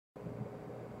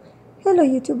Hello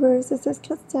YouTubers, this is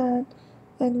Tristan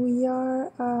and we are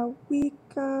week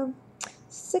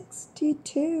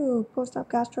 62 post-op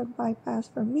gastric bypass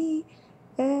for me,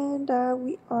 and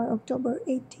we are October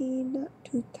 18,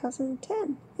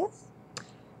 2010. Yes.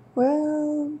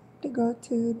 Well, to go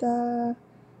to the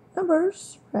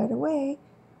numbers right away,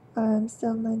 I'm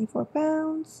still 94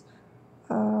 pounds,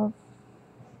 uh,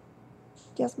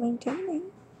 just maintaining.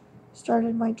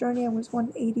 Started my journey, I was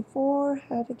 184,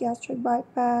 had a gastric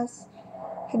bypass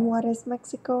in Juarez,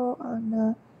 Mexico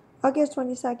on August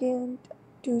 22nd,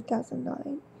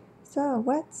 2009. So,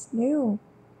 what's new?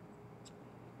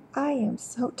 I am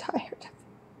so tired of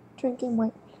drinking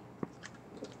my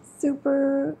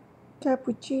super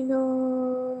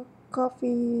cappuccino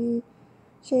coffee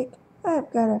shake.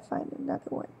 I've gotta find another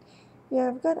one. Yeah,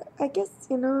 I've got. I guess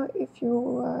if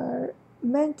you are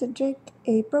meant to drink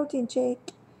a protein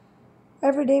shake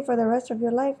every day for the rest of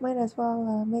your life, might as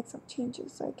well make some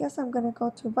changes. So I guess I'm gonna go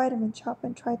to Vitamin Shop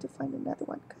and try to find another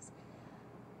one because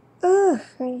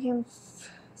I am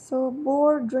so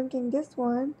bored drinking this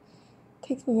one.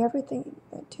 Takes me everything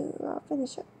to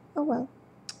finish it. Oh well.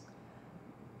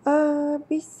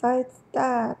 Besides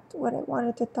that, what I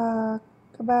wanted to talk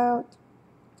about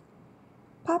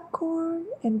popcorn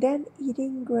and then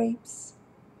eating grapes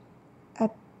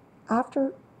at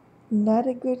after not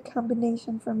a good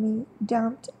combination for me.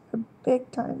 Dumped a big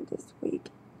time this week.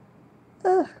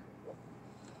 Ugh.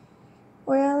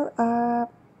 Well,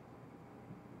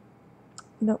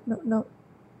 no, no, no,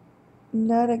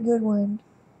 not a good one.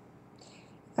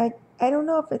 I don't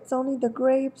know if it's only the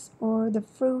grapes or the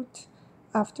fruit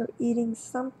after eating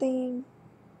something.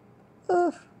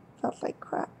 Ugh, felt like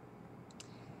crap.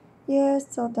 Yeah,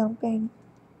 still dumping.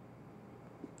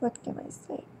 What can I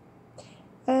say?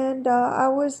 And I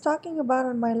was talking about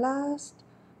on my last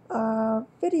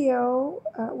video,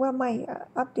 my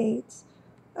updates,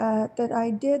 that I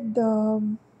did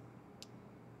the.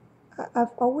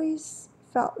 I've always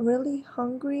felt really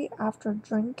hungry after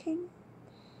drinking,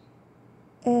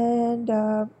 and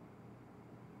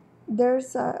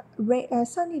there's a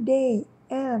sunny day,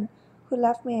 Anne, who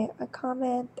left me a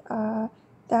comment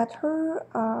that her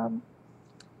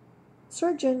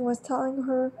surgeon was telling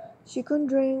her she couldn't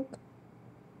drink.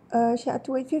 She had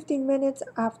to wait 15 minutes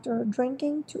after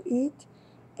drinking to eat,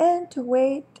 and to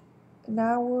wait an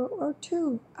hour or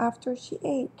two after she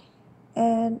ate.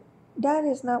 And that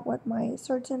is not what my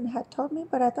surgeon had told me,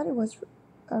 but I thought it was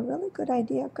a really good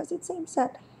idea because it seems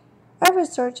that every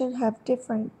surgeon have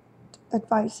different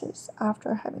advices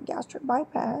after having gastric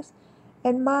bypass,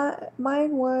 and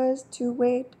mine was to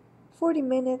wait 40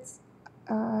 minutes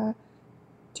uh,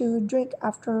 to drink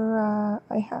after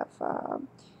I have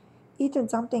eaten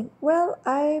something. Well,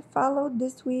 I followed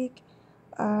this week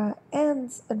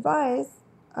Anne's advice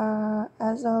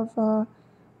as of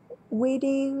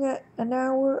waiting an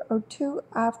hour or two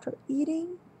after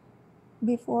eating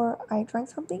before I drank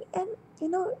something, and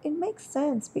it makes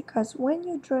sense because when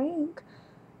you drink,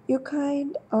 you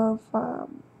kind of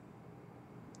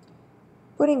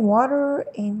putting water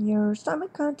in your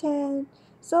stomach content,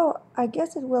 so I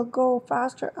guess it will go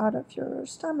faster out of your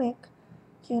stomach,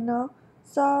 you know.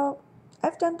 So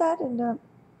I've done that, and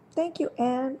thank you,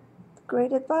 Anne.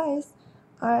 Great advice.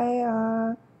 I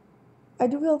uh, I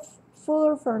do feel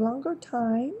fuller for a longer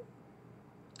time,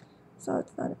 so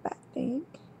it's not a bad thing,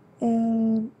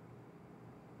 and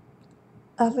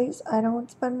at least I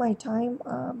don't spend my time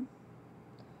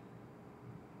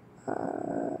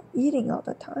eating all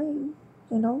the time,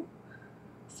 you know.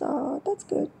 So that's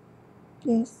good.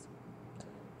 Yes.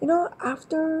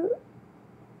 After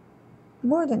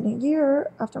more than a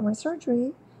year after my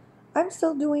surgery, I'm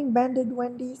still doing Banded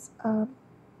Wendy's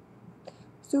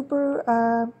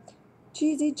super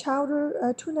cheesy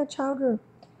chowder, tuna chowder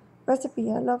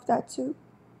recipe. I love that too.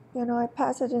 I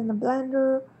pass it in the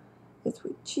blender. It's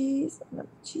with cheese. I'm a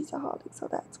cheeseaholic, so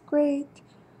that's great.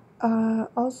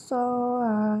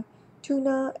 Also,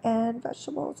 tuna and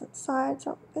vegetables inside,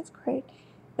 so that's great.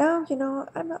 Now,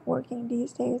 I'm not working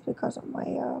these days because of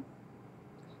my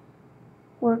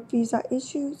work visa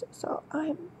issues, so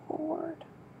I'm bored.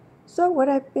 So, what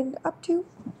I've been up to?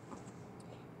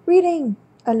 Reading.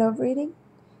 I love reading,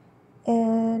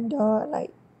 and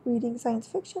like reading science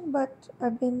fiction, but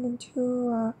I've been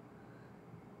into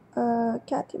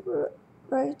Kathy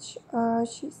Reich.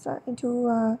 She's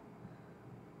into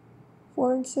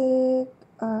forensic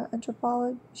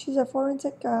anthropology. She's a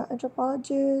forensic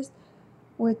anthropologist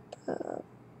with,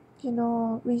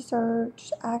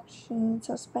 research, action,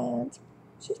 suspense.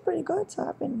 She's pretty good, so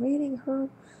I've been reading her.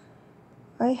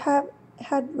 I have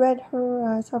had read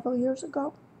her several years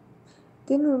ago.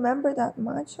 Didn't remember that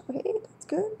much. Okay, that's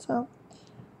good. So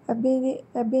I've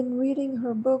been reading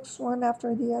her books one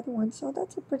after the other one, so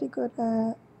that's a pretty good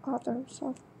author.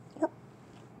 So, yep.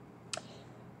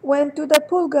 Went to the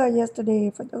pulga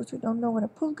yesterday. For those who don't know what a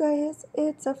pulga is,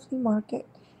 it's a flea market.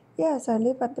 Yes, I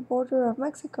live at the border of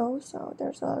Mexico, so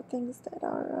there's a lot of things that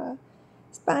are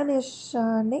Spanish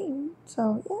name.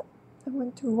 So yeah, I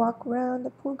went to walk around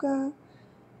the pulga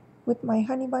with my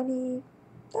honey bunny.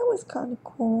 That was kind of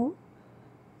cool,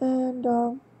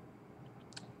 and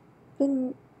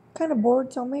been kind of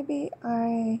bored. So maybe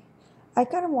I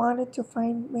kind of wanted to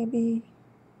find maybe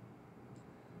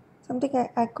something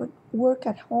I could work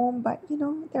at home, but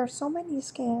there are so many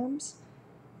scams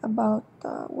about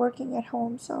working at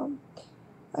home. So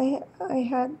I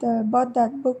had bought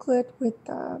that booklet with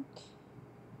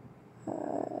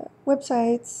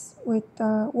websites with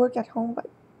work at home, but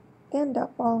they end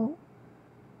up all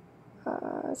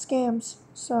scams.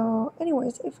 So,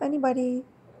 anyways, if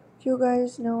you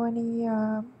guys know any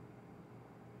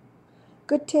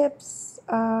good tips,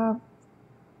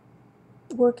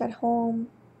 work at home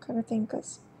kind of thing,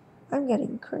 because I'm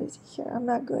getting crazy here. I'm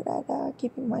not good at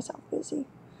keeping myself busy.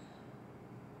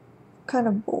 Kind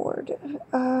of bored.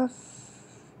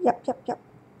 Yep.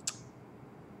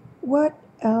 What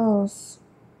else?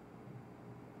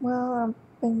 Well, I've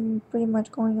been pretty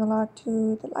much going a lot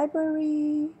to the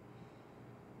library,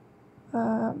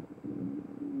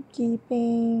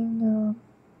 keeping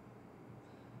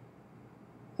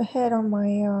ahead on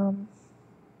my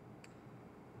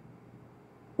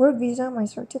work visa, my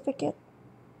certificate.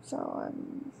 So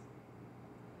I'm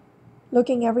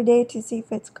looking every day to see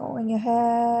if it's going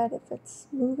ahead, if it's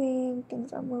moving,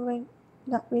 things are moving.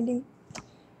 Not really.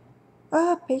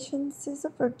 Patience is a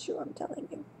virtue, I'm telling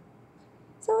you.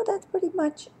 So that's pretty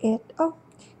much it. Oh,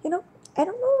 you know, I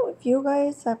don't know if you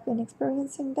guys have been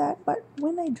experiencing that, but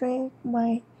when I drank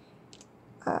my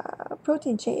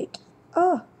protein shake,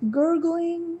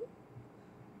 gurgling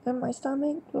in my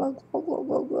stomach, blah.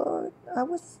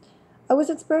 I was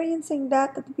experiencing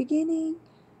that at the beginning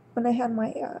when I had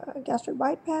my gastric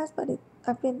bypass, but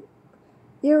I've been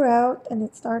year out and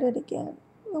it started again.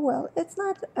 Well, it's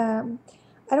not.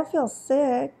 I don't feel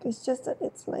sick. It's just that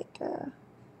it's like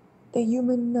the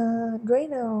human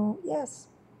Drano. Yes,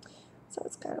 so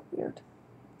it's kind of weird.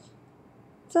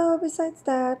 So besides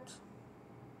that,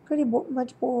 pretty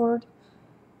much bored.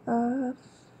 Uh,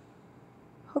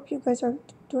 hope you guys are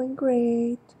doing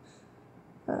great.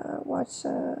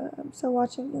 I'm still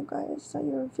watching you guys,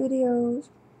 your videos.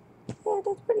 Yeah,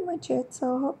 that's pretty much it.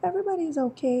 So hope everybody's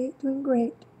okay, doing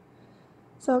great.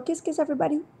 So kiss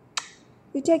everybody.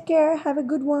 You take care, have a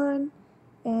good one,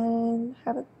 and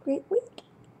have a great week.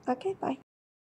 Okay, bye.